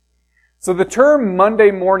So the term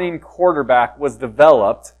Monday morning quarterback was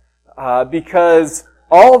developed because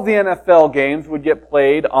all of the NFL games would get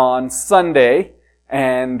played on Sunday,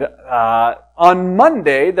 and on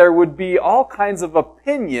Monday there would be all kinds of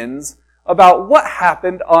opinions about what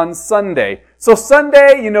happened on Sunday. So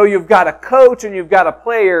Sunday, you've got a coach and you've got a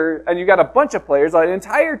player, and you've got a bunch of players, an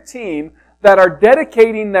entire team that are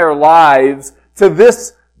dedicating their lives to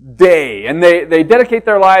this day. And they dedicate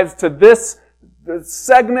their lives to this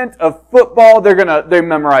segment of football. They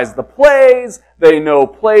memorize the plays. They know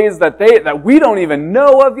plays that we don't even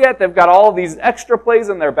know of yet. They've got all these extra plays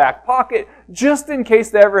in their back pocket just in case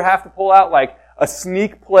they ever have to pull out like a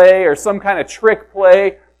sneak play or some kind of trick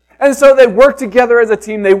play. And so they work together as a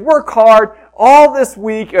team. They work hard all this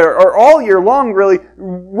week, or all year long really,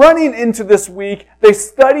 running into this week. They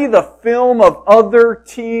study the film of other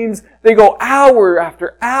teams. They go hour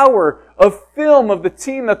after hour of film of the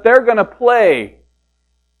team that they're going to play.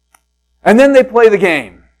 And then they play the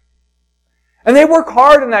game. And they work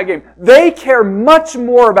hard in that game. They care much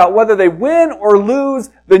more about whether they win or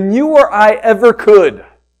lose than you or I ever could.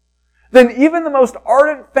 Than even the most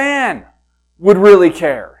ardent fan would really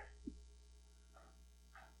care.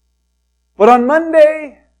 But on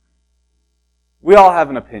Monday, we all have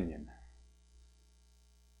an opinion.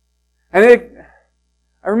 And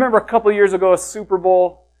I remember a couple of years ago, a Super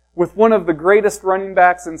Bowl with one of the greatest running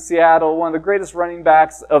backs in Seattle, one of the greatest running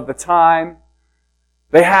backs of the time.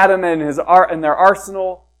 They had him in their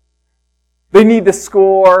arsenal. They need to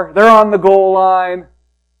score. They're on the goal line.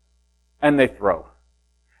 And they throw.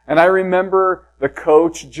 And I remember the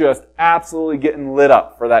coach just absolutely getting lit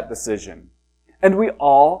up for that decision. And we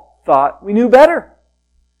all thought we knew better.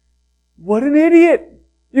 What an idiot.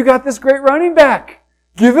 You got this great running back.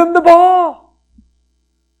 Give him the ball.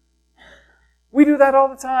 We do that all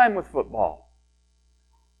the time with football.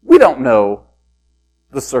 We don't know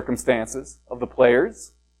the circumstances of the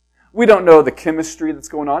players. We don't know the chemistry that's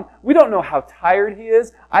going on. We don't know how tired he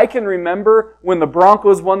is. I can remember when the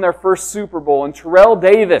Broncos won their first Super Bowl and Terrell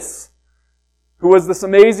Davis, who was this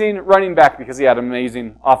amazing running back because he had an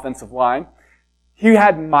amazing offensive line, he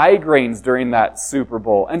had migraines during that Super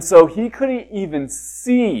Bowl, and so he couldn't even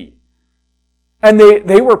see. And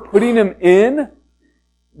they were putting him in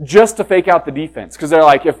just to fake out the defense, because they're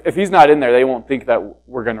like, if he's not in there, they won't think that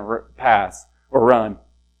we're going to pass or run.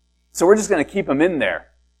 So we're just going to keep him in there.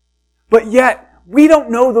 But yet, we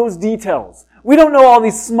don't know those details. We don't know all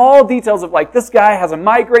these small details of like, this guy has a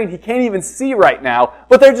migraine, he can't even see right now,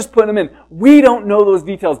 but they're just putting him in. We don't know those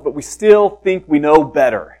details, but we still think we know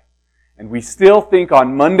better. And we still think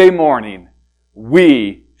on Monday morning,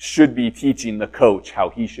 we should be teaching the coach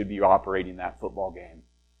how he should be operating that football game.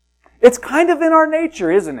 It's kind of in our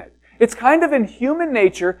nature, isn't it? It's kind of in human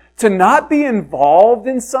nature to not be involved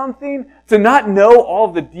in something, to not know all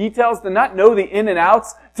the details, to not know the in and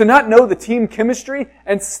outs, to not know the team chemistry,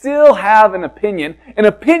 and still have an opinion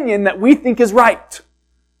that we think is right.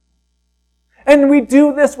 And we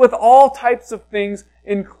do this with all types of things,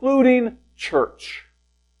 including church.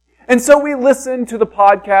 And so we listen to the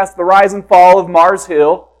podcast, The Rise and Fall of Mars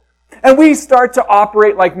Hill, and we start to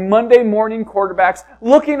operate like Monday morning quarterbacks,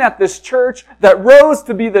 looking at this church that rose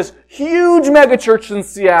to be this huge megachurch in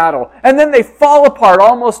Seattle, and then they fall apart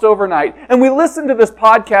almost overnight. And we listen to this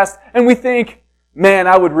podcast and we think, man,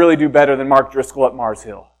 I would really do better than Mark Driscoll at Mars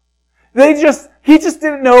Hill. He just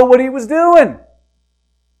didn't know what he was doing.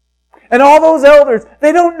 And all those elders,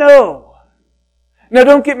 they don't know. Now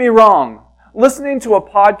don't get me wrong. Listening to a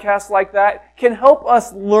podcast like that can help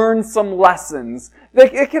us learn some lessons.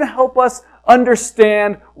 It can help us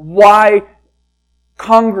understand why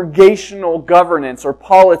congregational governance or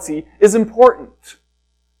polity is important.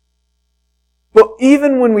 But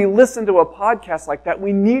even when we listen to a podcast like that,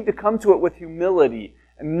 we need to come to it with humility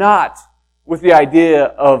and not with the idea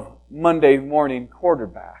of Monday morning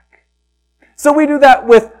quarterback. So we do that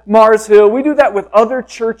with Mars Hill. We do that with other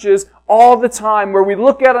churches all the time where we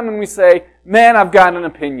look at them and we say, man, I've got an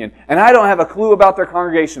opinion. And I don't have a clue about their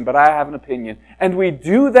congregation, but I have an opinion. And we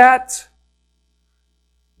do that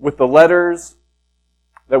with the letters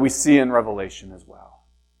that we see in Revelation as well.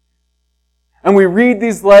 And we read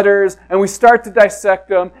these letters, and we start to dissect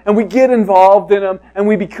them, and we get involved in them, and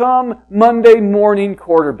we become Monday morning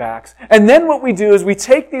quarterbacks. And then what we do is we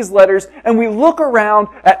take these letters, and we look around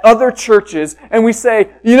at other churches, and we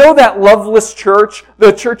say, you know that loveless church,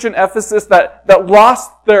 the church in Ephesus that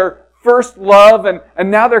lost their first love,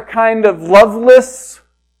 and now they're kind of loveless?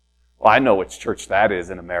 Well, I know which church that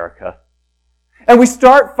is in America. And we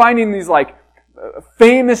start finding these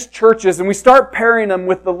famous churches, and we start pairing them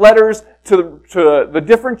with the letters to the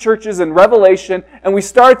different churches in Revelation, and we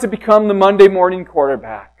start to become the Monday morning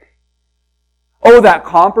quarterback. Oh, that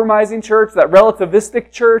compromising church, that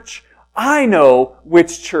relativistic church, I know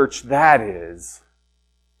which church that is.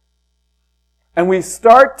 And we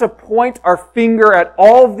start to point our finger at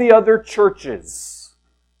all of the other churches.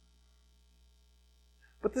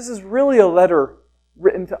 But this is really a letter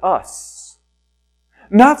written to us.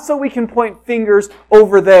 Not so we can point fingers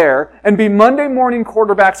over there and be Monday morning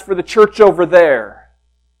quarterbacks for the church over there.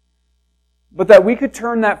 But that we could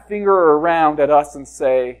turn that finger around at us and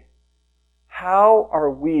say, how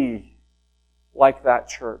are we like that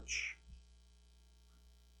church?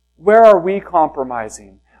 Where are we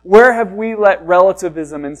compromising? Where have we let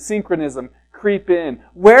relativism and synchronism creep in?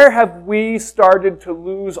 Where have we started to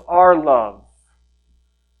lose our love?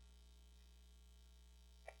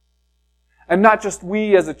 And not just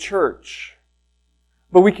we as a church,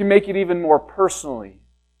 but we can make it even more personally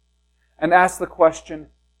and ask the question,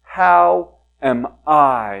 how am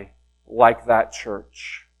I like that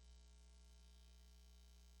church?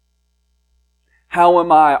 How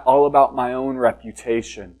am I all about my own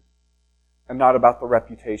reputation and not about the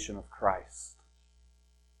reputation of Christ?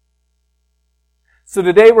 So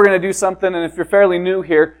today we're going to do something, and if you're fairly new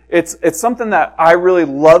here, it's something that I really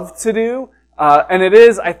love to do, and it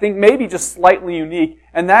is, I think, maybe just slightly unique,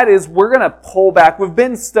 and that is we're going to pull back. We've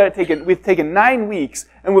taken 9 weeks,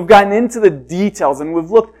 and we've gotten into the details, and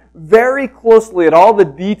we've looked very closely at all the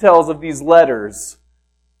details of these letters.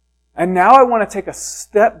 And now I want to take a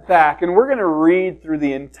step back, and we're going to read through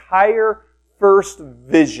the entire first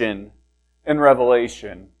vision in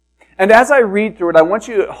Revelation. And as I read through it, I want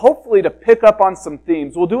you hopefully to pick up on some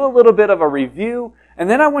themes. We'll do a little bit of a review, and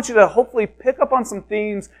then I want you to hopefully pick up on some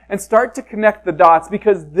themes and start to connect the dots,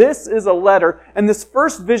 because this is a letter, and this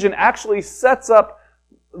first vision actually sets up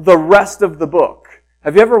the rest of the book.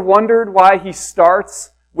 Have you ever wondered why he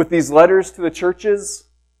starts with these letters to the churches?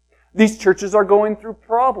 These churches are going through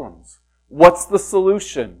problems. What's the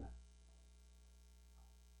solution?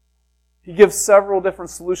 He gives several different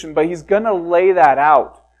solutions, but he's going to lay that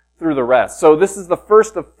out through the rest. So this is the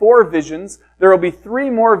first of 4 visions. There will be 3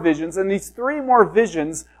 more visions, and these 3 more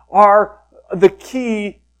visions are the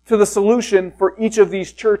key to the solution for each of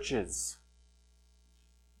these churches.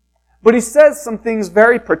 But he says some things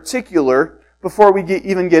very particular before we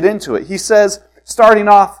even get into it. He says, starting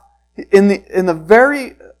off in the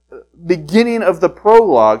very beginning of the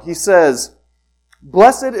prologue, he says,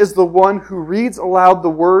 "Blessed is the one who reads aloud the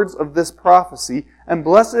words of this prophecy, and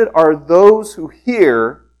blessed are those who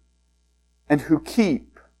hear and who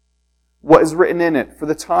keep what is written in it, for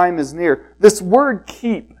the time is near." This word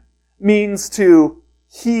keep means to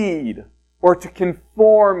heed or to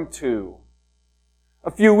conform to.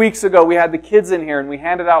 A few weeks ago, we had the kids in here and we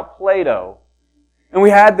handed out Play-Doh. And we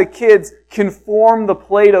had the kids conform the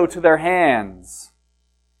Play-Doh to their hands.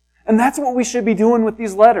 And that's what we should be doing with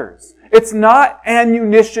these letters. It's not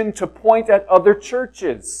ammunition to point at other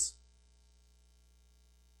churches.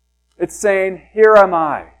 It's saying, here am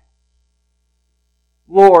I.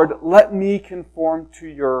 Lord, let me conform to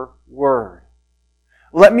your word.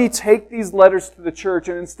 Let me take these letters to the church,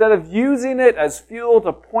 and instead of using it as fuel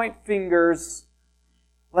to point fingers,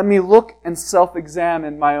 let me look and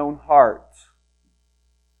self-examine my own heart.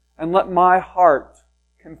 And let my heart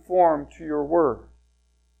conform to your word.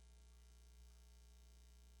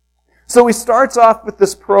 So he starts off with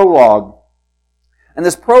this prologue. And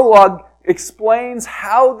this prologue explains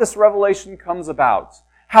how this revelation comes about.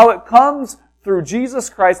 How it comes through Jesus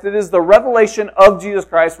Christ. It is the revelation of Jesus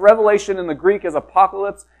Christ. Revelation in the Greek is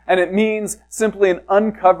apocalypse, and it means simply an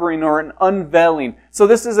uncovering or an unveiling. So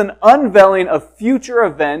this is an unveiling of future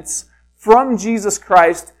events from Jesus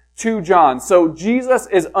Christ to John. So Jesus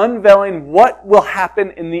is unveiling what will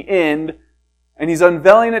happen in the end, and he's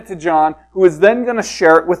unveiling it to John, who is then going to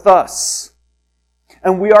share it with us.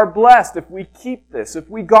 And we are blessed if we keep this, if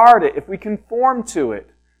we guard it, if we conform to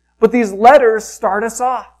it. But these letters start us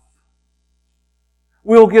off.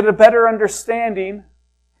 We'll get a better understanding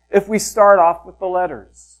if we start off with the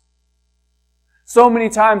letters. So many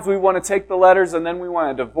times we want to take the letters and then we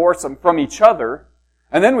want to divorce them from each other,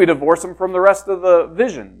 and then we divorce them from the rest of the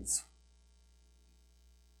visions.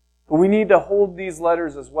 But we need to hold these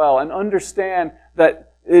letters as well and understand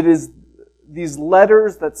that it is these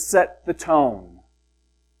letters that set the tone.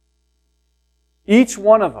 Each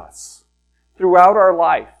one of us, throughout our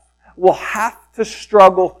life, will have to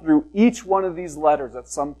struggle through each one of these letters at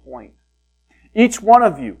some point. Each one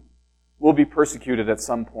of you will be persecuted at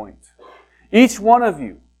some point. Each one of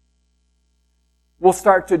you will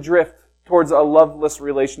start to drift towards a loveless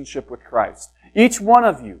relationship with Christ. Each one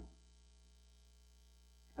of you.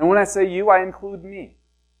 And when I say you, I include me.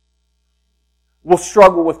 Will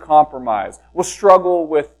struggle with compromise. Will struggle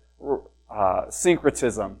with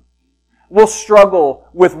syncretism. We'll struggle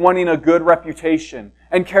with wanting a good reputation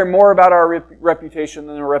and care more about our reputation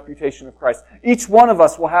than the reputation of Christ. Each one of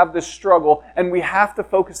us will have this struggle, and we have to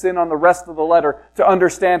focus in on the rest of the letter to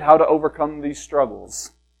understand how to overcome these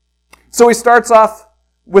struggles. So he starts off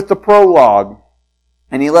with the prologue,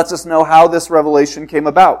 and he lets us know how this revelation came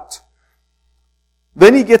about.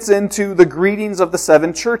 Then he gets into the greetings of the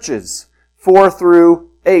 7 churches, 4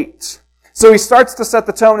 through 8. So he starts to set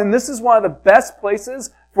the tone, and this is one of the best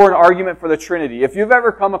places for an argument for the Trinity. If you've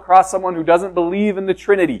ever come across someone who doesn't believe in the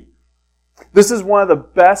Trinity, this is one of the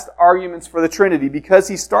best arguments for the Trinity because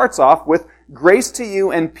he starts off with grace to you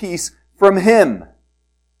and peace from Him.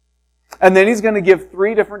 And then he's going to give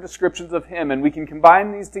 3 different descriptions of Him, and we can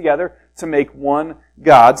combine these together to make one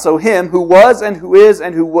God. So Him who was and who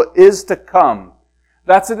is to come.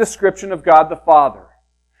 That's a description of God the Father,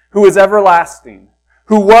 who is everlasting.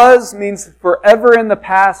 Who was means forever in the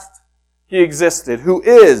past He existed. Who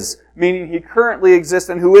is, meaning He currently exists,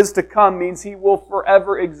 and who is to come means He will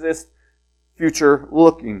forever exist, future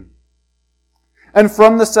looking. And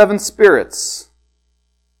from the 7 spirits,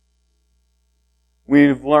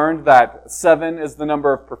 we've learned that 7 is the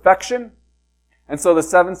number of perfection, and so the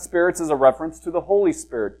 7 spirits is a reference to the Holy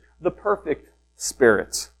Spirit, the perfect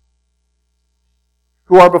Spirit,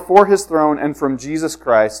 who are before His throne, and from Jesus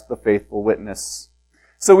Christ, the faithful witness.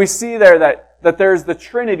 So we see there that there's the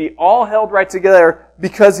Trinity all held right together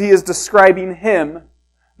because He is describing Him.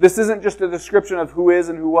 This isn't just a description of who is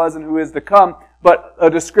and who was and who is to come, but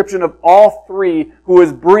a description of all 3 who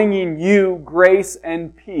is bringing you grace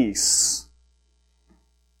and peace.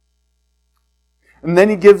 And then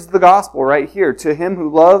he gives the gospel right here. To Him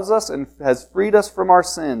who loves us and has freed us from our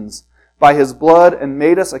sins by His blood and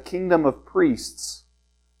made us a kingdom of priests,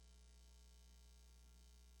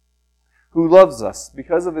 who loves us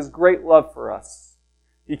because of His great love for us.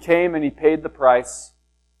 He came and He paid the price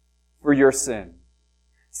for your sin.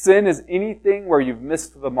 Sin is anything where you've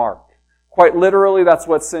missed the mark. Quite literally, that's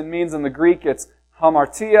what sin means. In the Greek, it's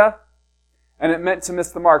hamartia, and it meant to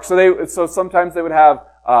miss the mark. So sometimes they would have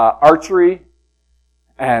archery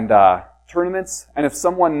and tournaments, and if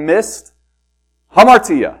someone missed,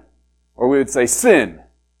 hamartia, or we would say sin,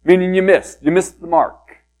 meaning you missed the mark.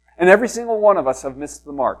 And every single one of us have missed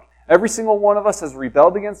the mark. Every single one of us has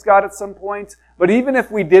rebelled against God at some point. But even if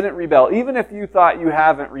we didn't rebel, even if you thought you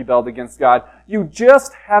haven't rebelled against God, you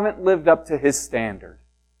just haven't lived up to His standard.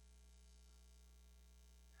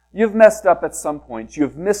 You've messed up at some point.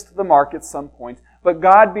 You've missed the mark at some point. But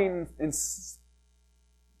God being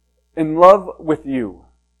in love with you,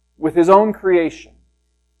 with His own creation,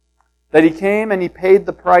 that He came and He paid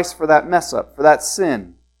the price for that mess up, for that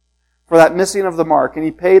sin, for that missing of the mark, and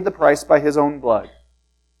He paid the price by His own blood.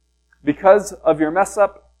 Because of your mess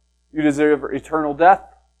up, you deserve eternal death,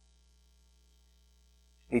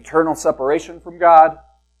 eternal separation from God.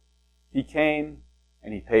 He came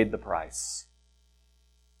and He paid the price.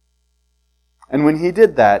 And when He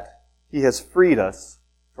did that, He has freed us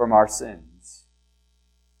from our sins.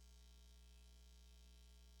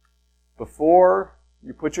 Before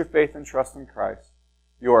you put your faith and trust in Christ,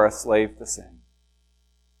 you are a slave to sin.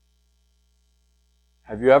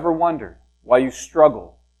 Have you ever wondered why you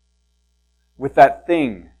struggle with that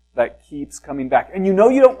thing that keeps coming back? And you know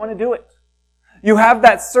you don't want to do it. You have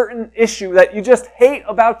that certain issue that you just hate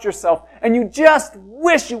about yourself, and you just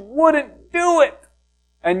wish you wouldn't do it.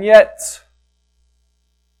 And yet,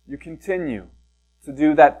 you continue to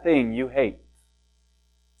do that thing you hate.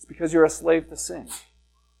 It's because you're a slave to sin.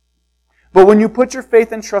 But when you put your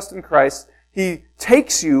faith and trust in Christ, He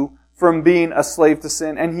takes you from being a slave to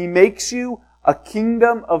sin, and He makes you a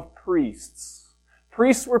kingdom of priests.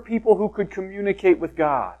 Priests were people who could communicate with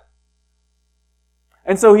God.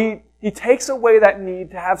 And so He takes away that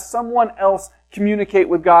need to have someone else communicate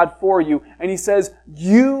with God for you. And He says,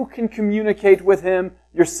 you can communicate with Him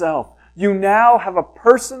yourself. You now have a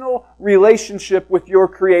personal relationship with your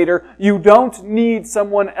Creator. You don't need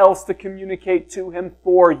someone else to communicate to Him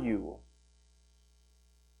for you.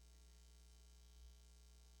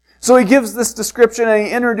 So He gives this description and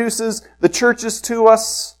He introduces the churches to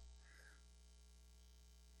us.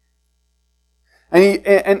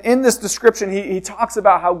 And in this description, he talks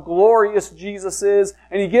about how glorious Jesus is,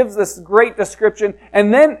 and He gives this great description.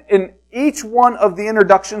 And then in each one of the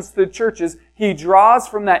introductions to the churches, He draws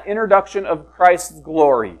from that introduction of Christ's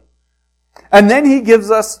glory. And then He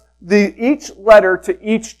gives us each letter to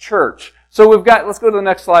each church. So let's go to the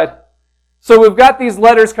next slide. So we've got these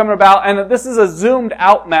letters coming about, and this is a zoomed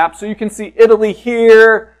out map, so you can see Italy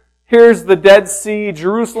here. Here's the Dead Sea.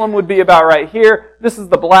 Jerusalem would be about right here. This is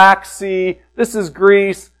the Black Sea. This is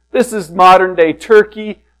Greece. This is modern day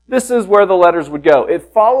Turkey. this is where the letters would go.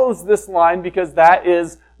 It follows this line because that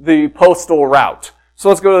is the postal route. So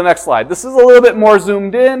let's go to the next slide. This is a little bit more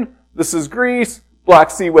zoomed in. This is Greece,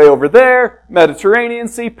 Black Sea way over there, Mediterranean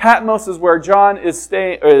Sea. Patmos is where John is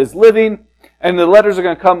living, and the letters are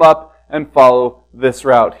going to come up and follow this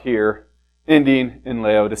route here, ending in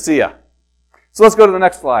Laodicea. So let's go to the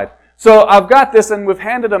next slide. So I've got this, and we've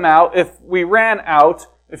handed them out. If we ran out,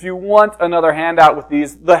 if you want another handout with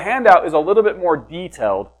these, the handout is a little bit more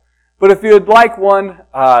detailed. But if you'd like one,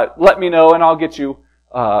 let me know, and I'll get you,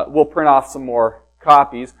 we'll print off some more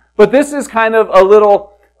copies. But this is kind of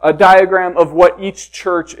a diagram of what each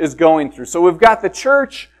church is going through. So we've got the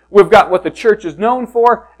church, we've got what the church is known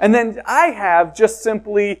for, and then I have just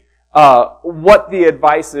simply what the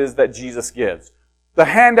advice is that Jesus gives. The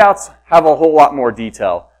handouts have a whole lot more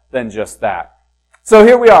detail than just that. So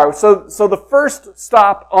here we are. So the first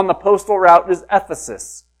stop on the postal route is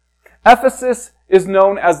Ephesus. Ephesus is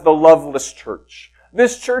known as the loveless church.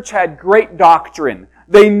 This church had great doctrine.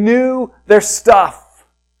 They knew their stuff.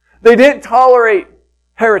 They didn't tolerate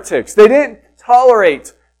heretics. They didn't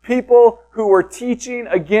tolerate people who were teaching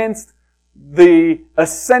against the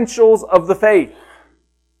essentials of the faith.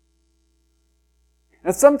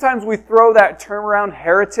 And sometimes we throw that term around,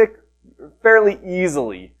 heretic, fairly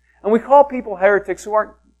easily. And we call people heretics who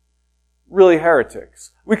aren't really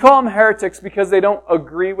heretics. We call them heretics because they don't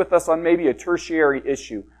agree with us on maybe a tertiary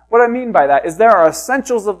issue. What I mean by that is there are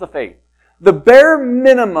essentials of the faith. The bare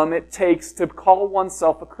minimum it takes to call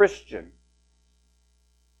oneself a Christian.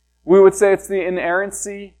 We would say it's the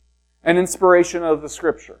inerrancy and inspiration of the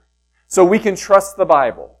Scripture. So we can trust the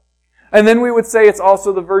Bible. And then we would say it's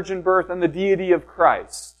also the virgin birth and the deity of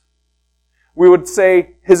Christ. We would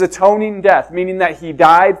say His atoning death, meaning that He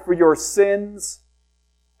died for your sins,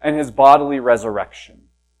 and His bodily resurrection.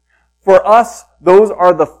 For us, those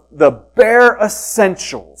are the bare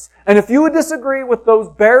essentials. And if you would disagree with those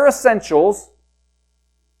bare essentials,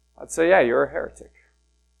 I'd say, yeah, you're a heretic.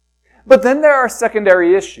 But then there are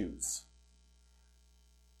secondary issues.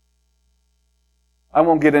 I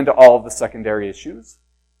won't get into all of the secondary issues,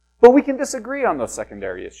 but we can disagree on those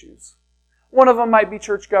secondary issues. One of them might be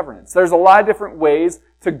church governance. There's a lot of different ways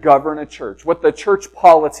to govern a church, what the church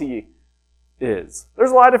polity is.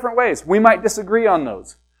 There's a lot of different ways. We might disagree on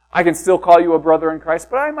those. I can still call you a brother in Christ,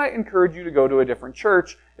 but I might encourage you to go to a different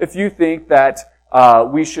church if you think that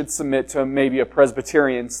we should submit to maybe a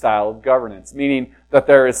Presbyterian style of governance, meaning that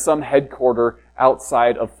there is some headquarter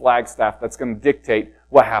outside of Flagstaff that's going to dictate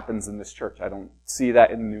what happens in this church. I don't see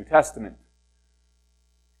that in the New Testament.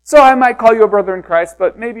 So I might call you a brother in Christ,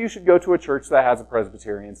 but maybe you should go to a church that has a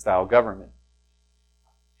Presbyterian style government.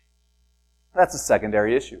 That's a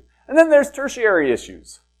secondary issue. And then there's tertiary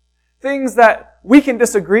issues. Things that we can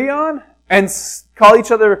disagree on and call each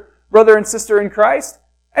other brother and sister in Christ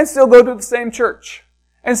and still go to the same church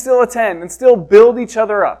and still attend and still build each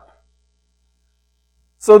other up.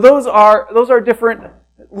 So those are different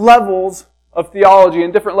levels of theology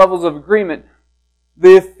and different levels of agreement.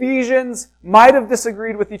 The Ephesians might have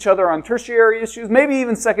disagreed with each other on tertiary issues, maybe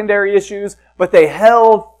even secondary issues, but they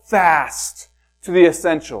held fast to the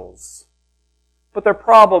essentials. But their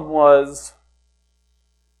problem was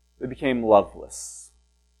they became loveless.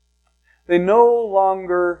 They no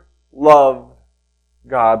longer loved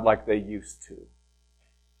God like they used to.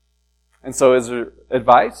 And so his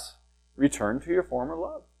advice, return to your former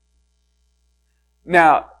love.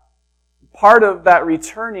 Now, part of that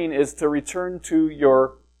returning is to return to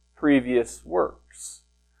your previous works.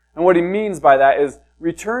 And what he means by that is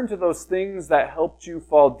return to those things that helped you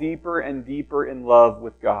fall deeper and deeper in love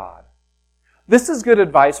with God. This is good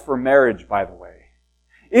advice for marriage, by the way.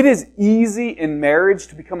 It is easy in marriage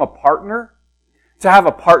to become a partner, to have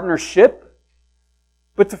a partnership,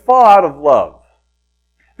 but to fall out of love.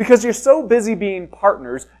 Because you're so busy being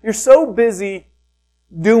partners, you're so busy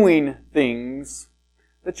doing things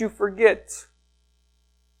that you forget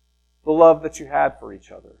the love that you had for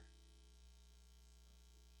each other.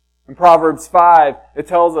 In Proverbs 5, it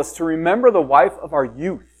tells us to remember the wife of our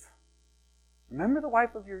youth. Remember the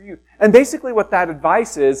wife of your youth. And basically what that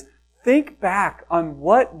advice is, think back on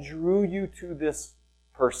what drew you to this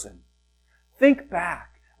person. Think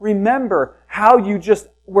back. Remember how you just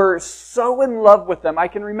were so in love with them. I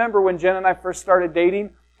can remember when Jen and I first started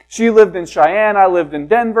dating. She lived in Cheyenne, I lived in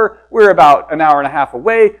Denver. We were about an hour and a half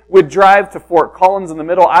away. We'd drive to Fort Collins in the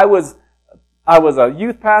middle. I was a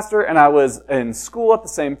youth pastor and I was in school at the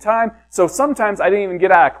same time. So sometimes I didn't even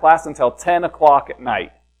get out of class until 10 o'clock at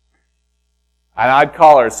night. And I'd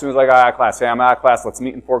call her as soon as I got out of class. Hey, I'm out of class. Let's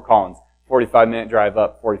meet in Fort Collins. 45-minute drive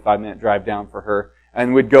up, 45-minute drive down for her.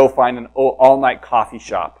 And we'd go find an all-night coffee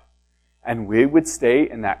shop. And we would stay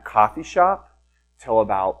in that coffee shop till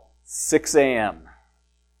about 6 a.m.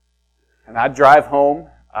 And I'd drive home,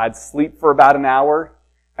 I'd sleep for about an hour,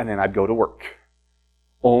 and then I'd go to work.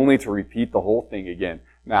 Only to repeat the whole thing again.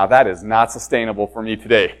 Now that is not sustainable for me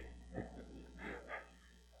today.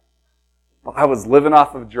 But I was living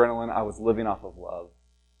off of adrenaline, I was living off of love.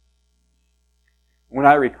 When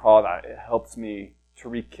I recall that, it helps me to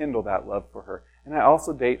rekindle that love for her. And I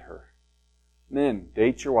also date her. Men,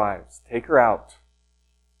 date your wives. Take her out.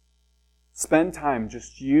 Spend time,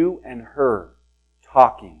 just you and her,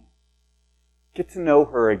 talking. Get to know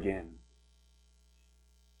her again.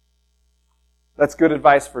 That's good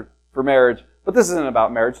advice for marriage. But this isn't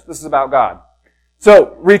about marriage. This is about God.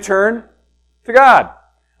 So, return to God.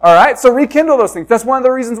 Alright? So rekindle those things. That's one of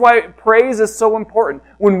the reasons why praise is so important.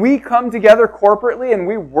 When we come together corporately and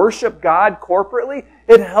we worship God corporately,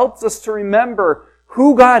 it helps us to remember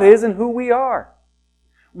who God is and who we are.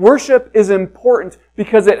 Worship is important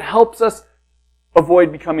because it helps us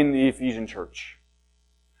avoid becoming the Ephesian church.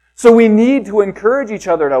 So we need to encourage each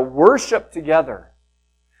other to worship together.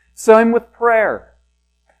 Same with prayer.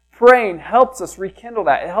 Praying helps us rekindle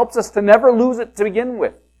that. It helps us to never lose it to begin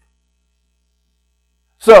with.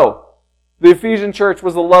 So, the Ephesian church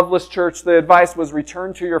was a loveless church. The advice was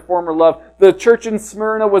return to your former love. The church in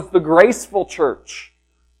Smyrna was the graceful church.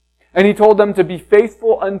 And he told them to be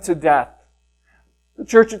faithful unto death. The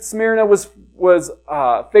church at Smyrna was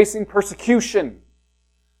facing persecution.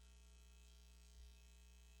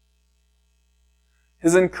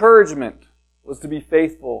 His encouragement was to be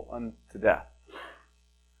faithful unto death.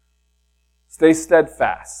 Stay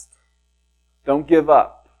steadfast. Don't give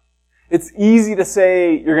up. It's easy to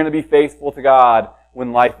say you're going to be faithful to God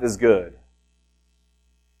when life is good.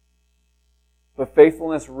 But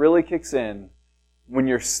faithfulness really kicks in when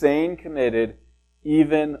you're staying committed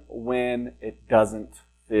even when it doesn't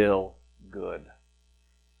feel good.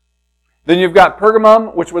 Then you've got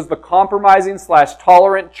Pergamum, which was the compromising /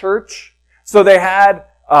 tolerant church. So they had,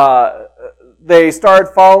 they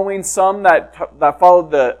started following some that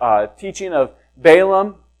followed the teaching of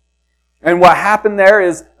Balaam. And what happened there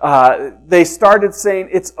is they started saying,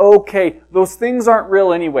 it's okay. Those things aren't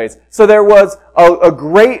real anyways. So there was a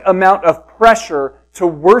great amount of pressure to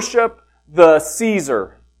worship the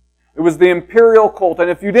Caesar. It was the imperial cult.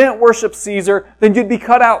 And if you didn't worship Caesar, then you'd be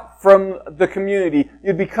cut out from the community.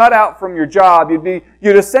 You'd be cut out from your job.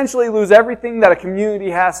 You'd essentially lose everything that a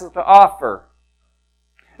community has to offer.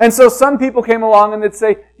 And so some people came along and they'd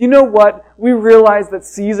say, you know what? We realize that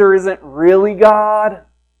Caesar isn't really God.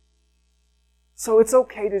 So it's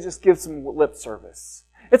okay to just give some lip service.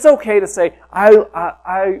 It's okay to say,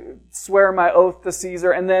 I swear my oath to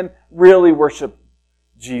Caesar, and then really worship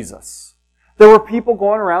Jesus. There were people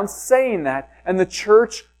going around saying that, and the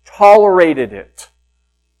church tolerated it.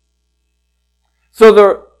 So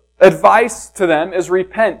the advice to them is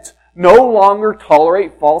repent. No longer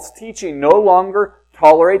tolerate false teaching. No longer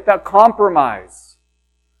tolerate that compromise.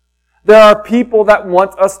 There are people that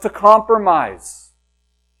want us to compromise.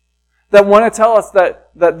 That want to tell us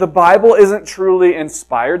that the Bible isn't truly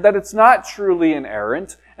inspired, that it's not truly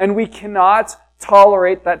inerrant, and we cannot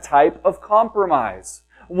tolerate that type of compromise.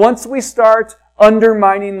 Once we start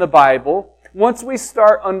undermining the Bible, once we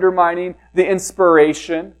start undermining the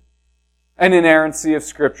inspiration and inerrancy of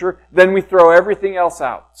Scripture, then we throw everything else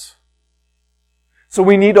out. So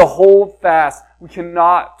we need to hold fast. We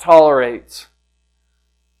cannot tolerate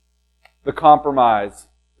the compromise.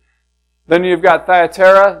 Then you've got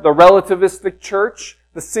Thyatira, the relativistic church,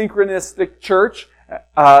 the synchronistic church.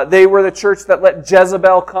 They were the church that let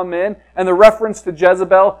Jezebel come in. And the reference to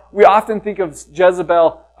Jezebel, we often think of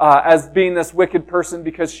Jezebel as being this wicked person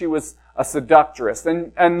because she was a seductress.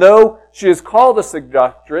 And though she is called a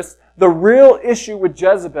seductress, the real issue with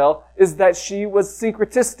Jezebel is that she was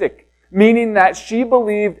syncretistic, meaning that she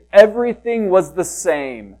believed everything was the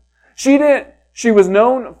same. She was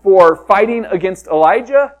known for fighting against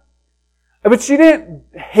Elijah, but she didn't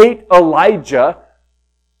hate Elijah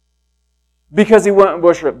because he went and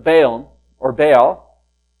worshiped Baal or Baal.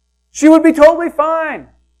 She would be totally fine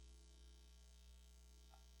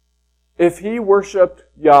if he worshiped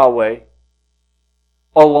Yahweh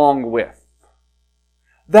along with.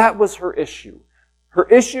 That was her issue. Her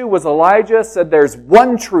issue was Elijah said there's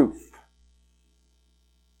one truth.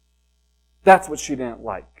 That's what she didn't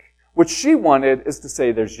like. What she wanted is to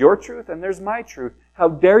say there's your truth and there's my truth. How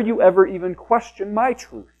dare you ever even question my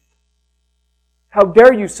truth? How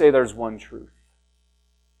dare you say there's one truth?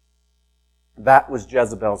 That was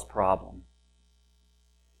Jezebel's problem.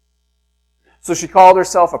 So she called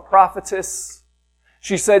herself a prophetess.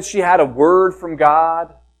 She said she had a word from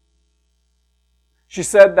God. She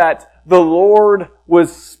said that the Lord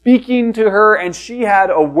was speaking to her and she had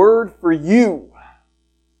a word for you.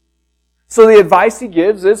 So the advice he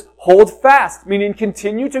gives is hold fast, meaning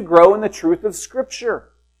continue to grow in the truth of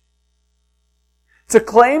Scripture. To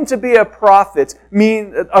claim to be a prophet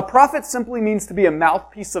simply means to be a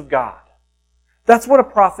mouthpiece of God. That's what a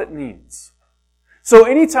prophet means. So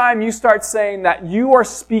anytime you start saying that you are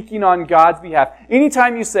speaking on God's behalf,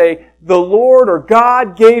 anytime you say, the Lord or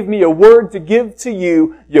God gave me a word to give to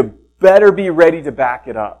you, you better be ready to back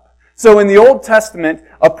it up. So in the Old Testament,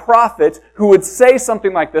 a prophet who would say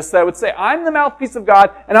something like this, that would say, I'm the mouthpiece of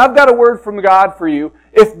God, and I've got a word from God for you.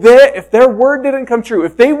 If their word didn't come true,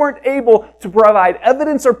 if they weren't able to provide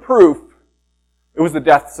evidence or proof, it was the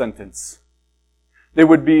death sentence. They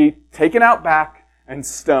would be taken out back and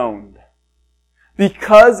stoned.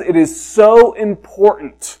 Because it is so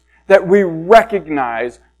important that we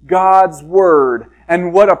recognize God's word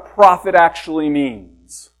and what a prophet actually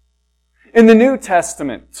means. In the New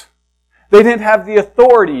Testament, they didn't have the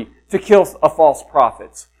authority to kill a false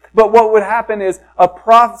prophet. But what would happen is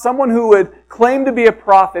someone who would claim to be a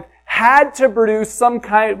prophet had to produce some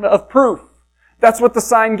kind of proof. That's what the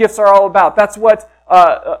sign gifts are all about. That's what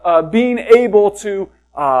being able to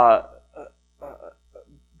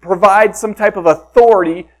provide some type of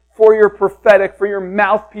authority for your prophetic, for your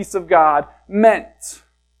mouthpiece of God meant.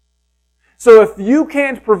 So if you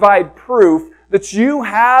can't provide proof that you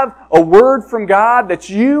have a word from God, that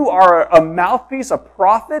you are a mouthpiece, a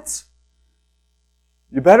prophet,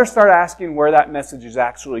 you better start asking where that message is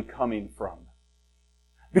actually coming from.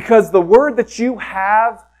 Because the word that you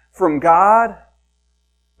have from God,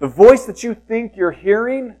 the voice that you think you're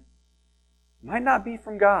hearing, might not be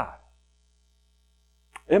from God.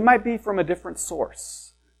 It might be from a different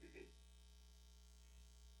source.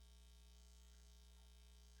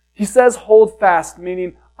 He says hold fast,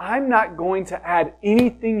 meaning I'm not going to add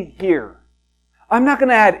anything here. I'm not going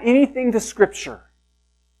to add anything to Scripture.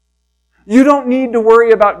 You don't need to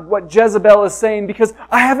worry about what Jezebel is saying because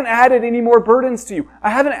I haven't added any more burdens to you.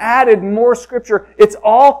 I haven't added more Scripture. It's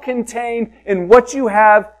all contained in what you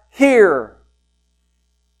have here.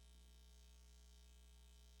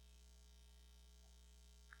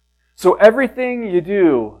 So everything you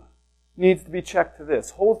do needs to be checked to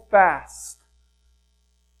this. Hold fast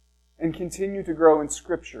and continue to grow in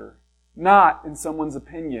Scripture, not in someone's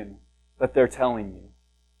opinion that they're telling you.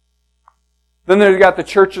 Then they've got the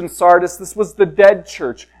church in Sardis. This was the dead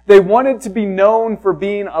church. They wanted to be known for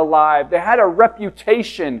being alive. They had a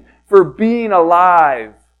reputation for being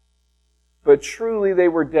alive. But truly they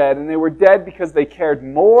were dead. And they were dead because they cared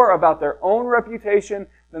more about their own reputation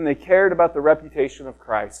than they cared about the reputation of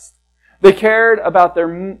Christ. They cared about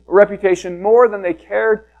their reputation more than they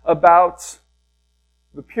cared about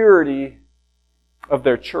the purity of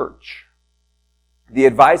their church. The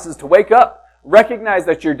advice is to wake up, recognize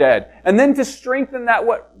that you're dead, and then to strengthen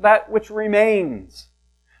that which remains.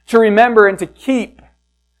 To remember and to keep,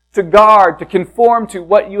 to guard, to conform to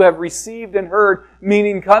what you have received and heard,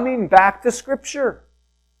 meaning coming back to Scripture.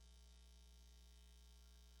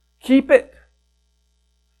 Keep it.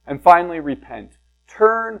 And finally, repent.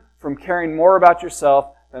 Turn from caring more about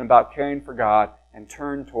yourself than about caring for God, and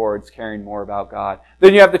turn towards caring more about God.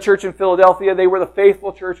 Then you have the church in Philadelphia. They were the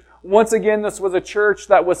faithful church. Once again, this was a church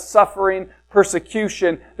that was suffering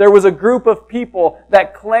persecution. There was a group of people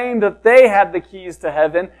that claimed that they had the keys to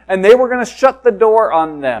heaven, and they were going to shut the door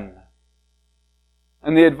on them.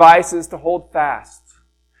 And the advice is to hold fast.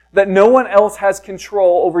 That no one else has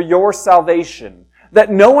control over your salvation.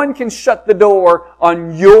 That no one can shut the door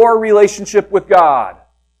on your relationship with God.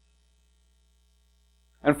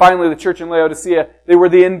 And finally, the church in Laodicea, they were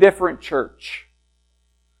the indifferent church.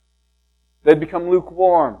 They'd become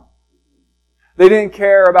lukewarm. They didn't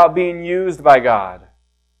care about being used by God.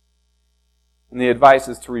 And the advice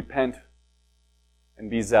is to repent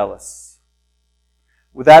and be zealous.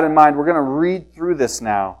 With that in mind, we're going to read through this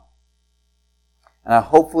now. And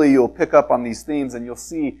hopefully you'll pick up on these themes and you'll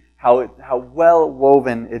see how well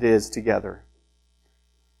woven it is together.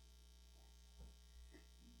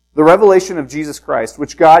 The revelation of Jesus Christ,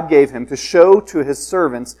 which God gave him to show to his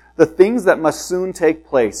servants the things that must soon take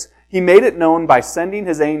place. He made it known by sending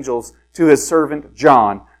his angels to his servant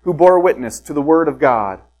John, who bore witness to the word of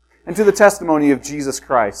God and to the testimony of Jesus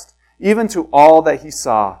Christ, even to all that he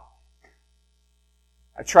saw.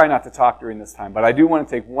 I try not to talk during this time, but I do want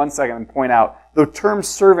to take 1 second and point out the term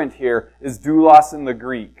servant here is doulos in the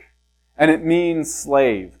Greek, and it means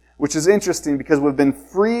slave, which is interesting because we've been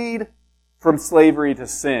freed from slavery to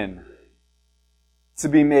sin, to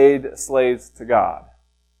be made slaves to God.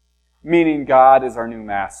 Meaning God is our new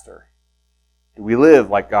master. Do we live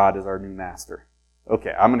like God is our new master?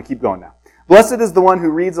 Okay, I'm going to keep going now. Blessed is the one who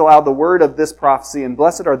reads aloud the word of this prophecy, and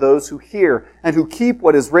blessed are those who hear and who keep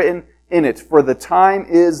what is written in it, for the time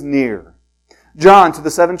is near. John, to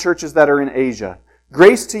the 7 churches that are in Asia,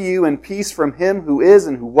 grace to you and peace from him who is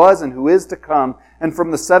and who was and who is to come, and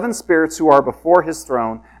from the 7 spirits who are before his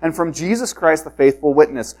throne, and from Jesus Christ the faithful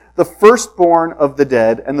witness, the firstborn of the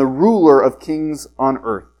dead and the ruler of kings on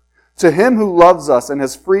earth. To him who loves us and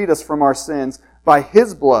has freed us from our sins by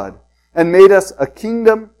his blood, and made us a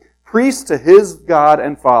kingdom, priests to his God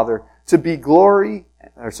and Father, to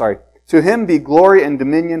him be glory and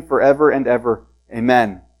dominion forever and ever.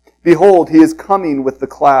 Amen. Behold, he is coming with the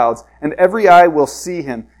clouds, and every eye will see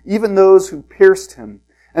him, even those who pierced him.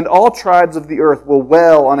 And all tribes of the earth will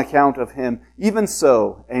wail on account of him. Even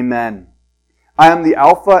so, amen. I am the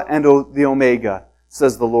Alpha and the Omega,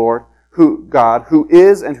 says the Lord, God, who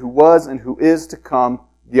is and who was and who is to come,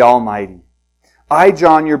 the Almighty. I,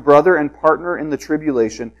 John, your brother and partner in the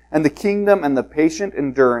tribulation, and the kingdom and the patient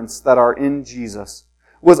endurance that are in Jesus,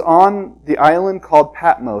 was on the island called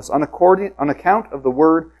Patmos on account of the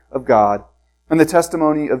word of God and the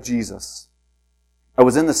testimony of Jesus. I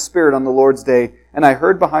was in the Spirit on the Lord's day, and I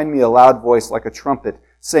heard behind me a loud voice like a trumpet,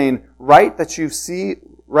 saying, Write what you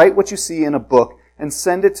see in a book, and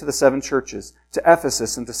send it to the 7 churches, to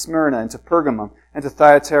Ephesus, and to Smyrna, and to Pergamum, and to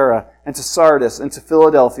Thyatira, and to Sardis, and to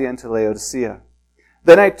Philadelphia, and to Laodicea.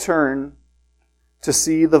 Then I turned to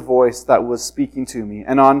see the voice that was speaking to me,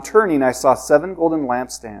 and on turning I saw 7 golden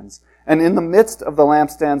lampstands, and in the midst of the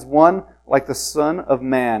lampstands one like the Son of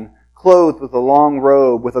Man, clothed with a long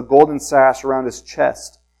robe, with a golden sash around his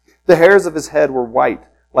chest. The hairs of his head were white,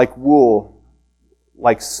 like wool,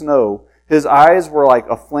 like snow. His eyes were like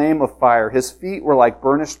a flame of fire. His feet were like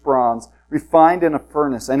burnished bronze, refined in a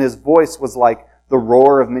furnace, and his voice was like the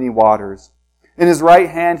roar of many waters. In his right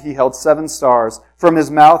hand he held 7 stars. From his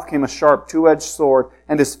mouth came a sharp 2-edged sword,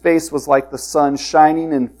 and his face was like the sun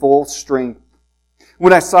shining in full strength.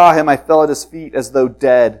 When I saw him, I fell at his feet as though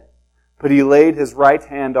dead. But he laid his right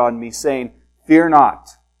hand on me, saying, Fear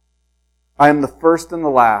not. I am the first and the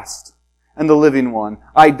last, and the living one.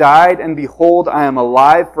 I died, and behold, I am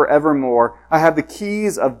alive forevermore. I have the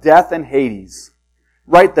keys of death and Hades.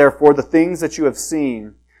 Write therefore the things that you have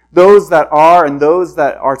seen, those that are and those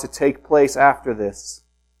that are to take place after this.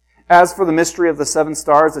 As for the mystery of the 7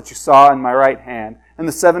 stars that you saw in my right hand, and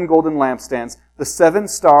the 7 golden lampstands, the 7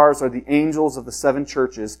 stars are the angels of the 7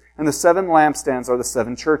 churches, and the 7 lampstands are the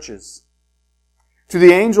 7 churches. To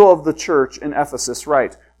the angel of the church in Ephesus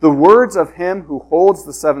write, The words of him who holds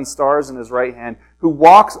the 7 stars in his right hand, who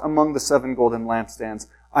walks among the 7 golden lampstands.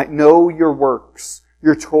 I know your works,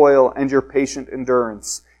 your toil, and your patient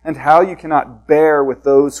endurance, and how you cannot bear with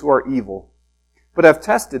those who are evil, but have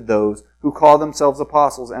tested those who call themselves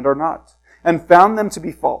apostles and are not, and found them to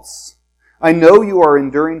be false. I know you are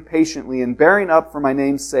enduring patiently and bearing up for my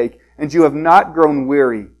name's sake, and you have not grown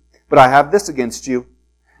weary. But I have this against you,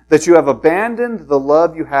 that you have abandoned the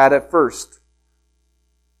love you had at first.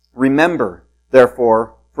 Remember,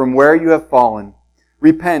 therefore, from where you have fallen.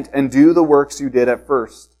 Repent and do the works you did at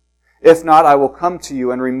first. If not, I will come to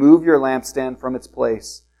you and remove your lampstand from its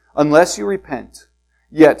place, unless you repent.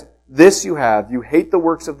 Yet this you have, you hate the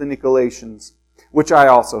works of the Nicolaitans, which I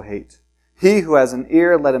also hate. He who has an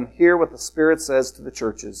ear, let him hear what the Spirit says to the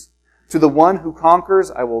churches. To the one who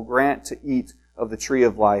conquers, I will grant to eat of the tree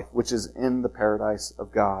of life, which is in the paradise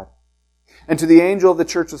of God. And to the angel of the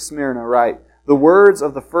church of Smyrna write, The words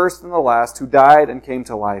of the first and the last who died and came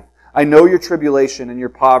to life. I know your tribulation and your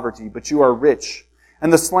poverty, but you are rich,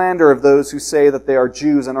 and the slander of those who say that they are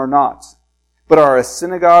Jews and are not, but are a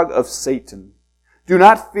synagogue of Satan. Do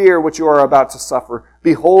not fear what you are about to suffer.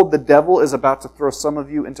 Behold, the devil is about to throw some of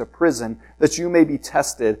you into prison, that you may be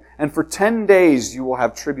tested, and for 10 days you will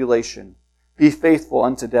have tribulation. Be faithful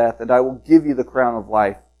unto death, and I will give you the crown of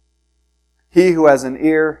life. He who has an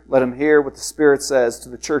ear, let him hear what the Spirit says to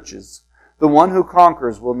the churches. The one who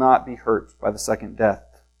conquers will not be hurt by the second death.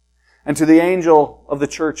 And to the angel of the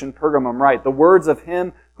church in Pergamum write, The words of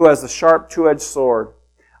him who has the sharp 2-edged sword.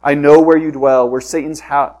 I know where you dwell, where Satan's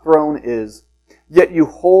throne is. Yet you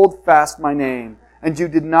hold fast my name, and you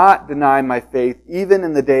did not deny my faith, even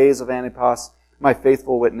in the days of Antipas, my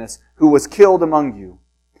faithful witness, who was killed among you,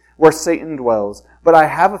 where Satan dwells. But I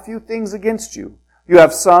have a few things against you. You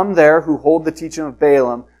have some there who hold the teaching of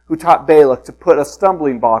Balaam, who taught Balak to put a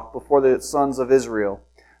stumbling block before the sons of Israel,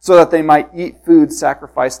 so that they might eat food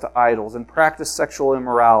sacrificed to idols and practice sexual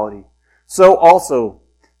immorality. So also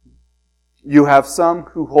you have some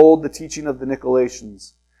who hold the teaching of the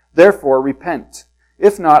Nicolaitans. Therefore repent.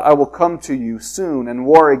 If not, I will come to you soon and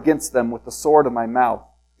war against them with the sword of my mouth.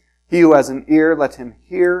 He who has an ear, let him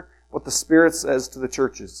hear what the Spirit says to the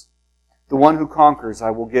churches. The one who conquers, I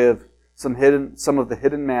will give some of the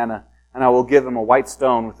hidden manna, and I will give him a white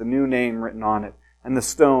stone with a new name written on it, and the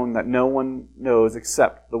stone that no one knows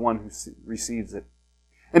except the one who receives it.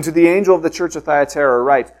 And to the angel of the church of Thyatira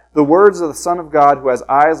write, the words of the Son of God, who has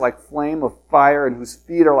eyes like flame of fire and whose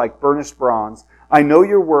feet are like burnished bronze. I know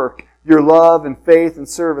your work, your love and faith and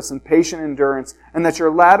service and patient endurance, and that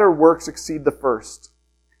your latter works exceed the first.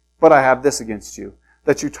 But I have this against you,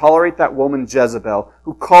 that you tolerate that woman Jezebel,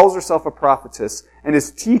 who calls herself a prophetess, and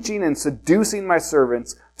is teaching and seducing my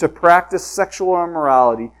servants to practice sexual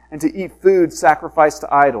immorality and to eat food sacrificed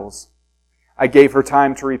to idols. I gave her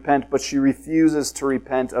time to repent, but she refuses to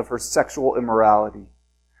repent of her sexual immorality.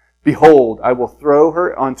 Behold, I will throw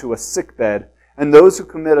her onto a sickbed, and those who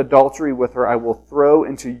commit adultery with her I will throw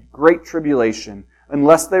into great tribulation,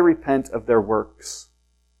 unless they repent of their works.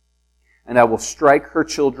 And I will strike her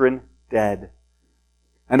children dead.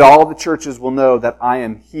 And all the churches will know that I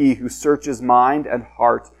am He who searches mind and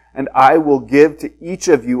heart, and I will give to each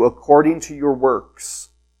of you according to your works.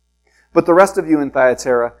 But the rest of you in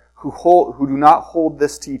Thyatira, who do not hold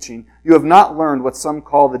this teaching, you have not learned what some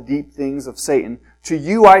call the deep things of Satan. To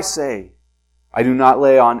you I say, I do not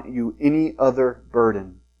lay on you any other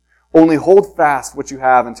burden. Only hold fast what you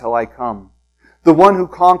have until I come. The one who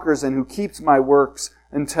conquers and who keeps my works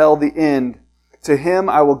until the end, to him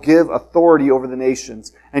I will give authority over the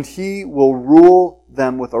nations, and he will rule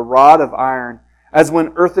them with a rod of iron, as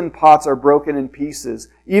when earthen pots are broken in pieces,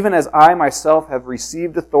 even as I myself have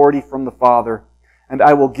received authority from the Father. And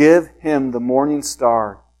I will give him the morning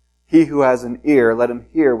star. He who has an ear, let him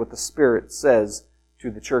hear what the Spirit says to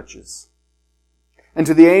the churches. And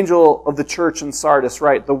to the angel of the church in Sardis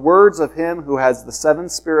write, the words of him who has the 7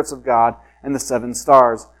 spirits of God and the 7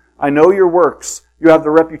 stars. I know your works. You have the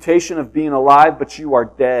reputation of being alive, but you are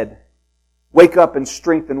dead. Wake up and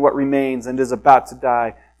strengthen what remains and is about to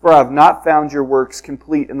die, for I have not found your works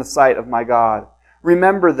complete in the sight of my God.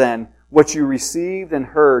 Remember then what you received and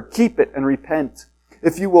heard. Keep it and repent.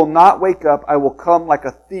 If you will not wake up, I will come like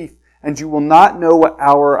a thief, and you will not know what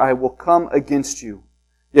hour I will come against you.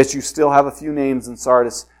 Yet you still have a few names in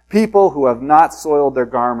Sardis, people who have not soiled their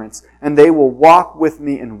garments, and they will walk with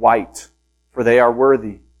me in white, for they are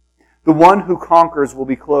worthy. The one who conquers will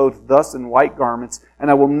be clothed thus in white garments, and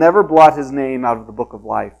I will never blot his name out of the book of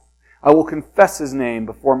life. I will confess his name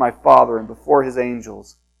before my Father and before his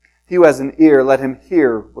angels. He who has an ear, let him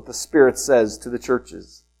hear what the Spirit says to the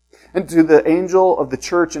churches. And to the angel of the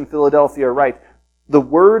church in Philadelphia write, the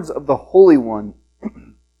words of the Holy One,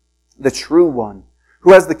 the true One,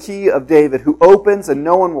 who has the key of David, who opens and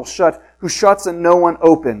no one will shut, who shuts and no one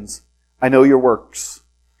opens. I know your works.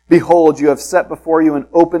 Behold, you have set before you an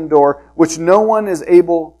open door, which no one is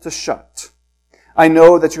able to shut. I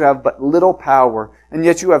know that you have but little power, and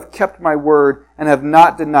yet you have kept my word and have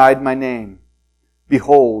not denied my name.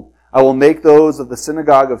 Behold, I will make those of the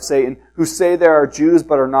synagogue of Satan, who say they are Jews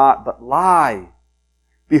but are not, but lie.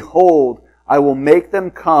 Behold, I will make them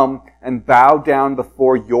come and bow down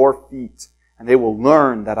before your feet, and they will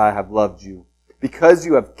learn that I have loved you. Because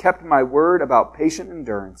you have kept my word about patient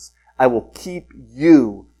endurance, I will keep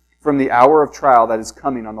you from the hour of trial that is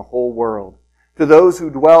coming on the whole world. To those who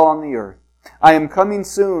dwell on the earth, I am coming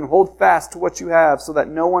soon. Hold fast to what you have, so that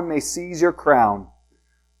no one may seize your crown.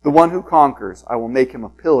 The one who conquers, I will make him a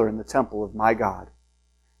pillar in the temple of my God.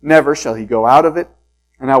 Never shall he go out of it,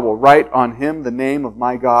 and I will write on him the name of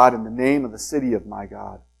my God and the name of the city of my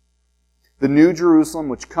God, the new Jerusalem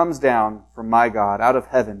which comes down from my God out of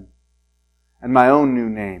heaven, and my own new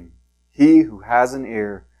name. He who has an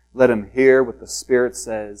ear, let him hear what the Spirit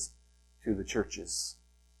says to the churches.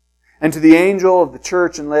 And to the angel of the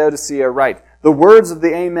church in Laodicea write, the words of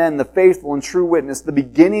the Amen, the faithful and true witness, the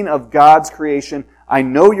beginning of God's creation. I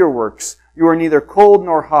know your works. You are neither cold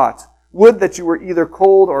nor hot. Would that you were either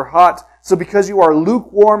cold or hot. So because you are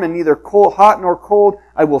lukewarm and neither hot nor cold,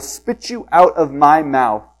 I will spit you out of my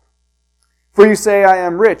mouth. For you say, I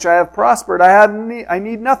am rich, I have prospered, I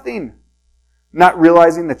need nothing. Not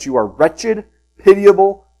realizing that you are wretched,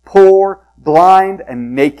 pitiable, poor, blind,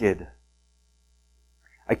 and naked.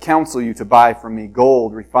 I counsel you to buy from me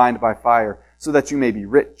gold refined by fire, so that you may be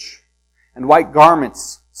rich, and white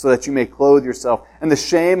garments, so that you may clothe yourself, and the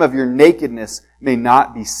shame of your nakedness may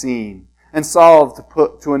not be seen, and salve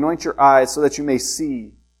to anoint your eyes, so that you may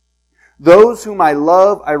see. Those whom I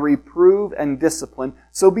love I reprove and discipline,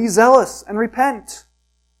 so be zealous and repent.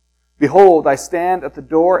 Behold, I stand at the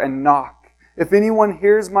door and knock. If anyone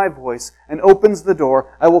hears my voice and opens the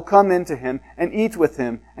door, I will come into him and eat with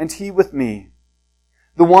him, and he with me.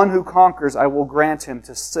 The one who conquers, I will grant him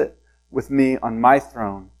to sit with me on my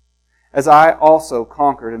throne, as I also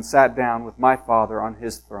conquered and sat down with my Father on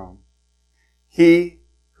His throne. He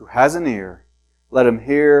who has an ear, let him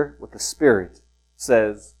hear what the Spirit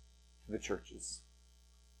says to the churches.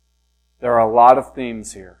 There are a lot of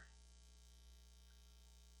themes here.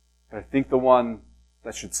 But I think the one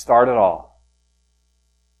that should start it all,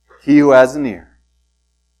 he who has an ear,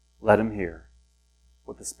 let him hear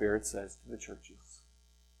what the Spirit says to the churches.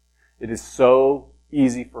 It is so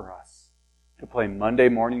easy for us to play Monday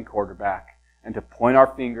morning quarterback and to point our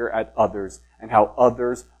finger at others and how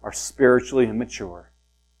others are spiritually immature.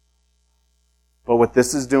 But what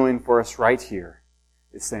this is doing for us right here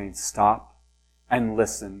is saying, stop and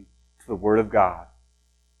listen to the Word of God.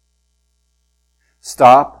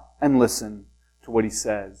 Stop and listen to what He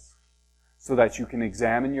says so that you can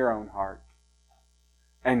examine your own heart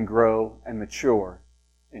and grow and mature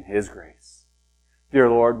in His grace. Dear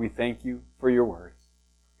Lord, we thank You for Your Word.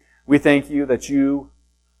 We thank You that You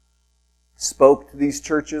spoke to these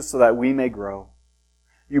churches so that we may grow.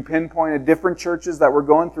 You pinpointed different churches that were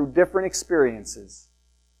going through different experiences.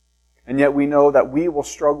 And yet we know that we will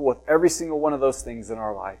struggle with every single one of those things in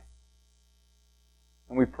our life.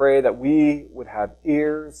 And we pray that we would have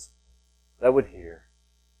ears that would hear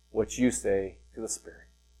what You say to the Spirit.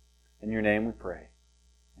 In Your name we pray.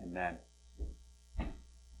 Amen.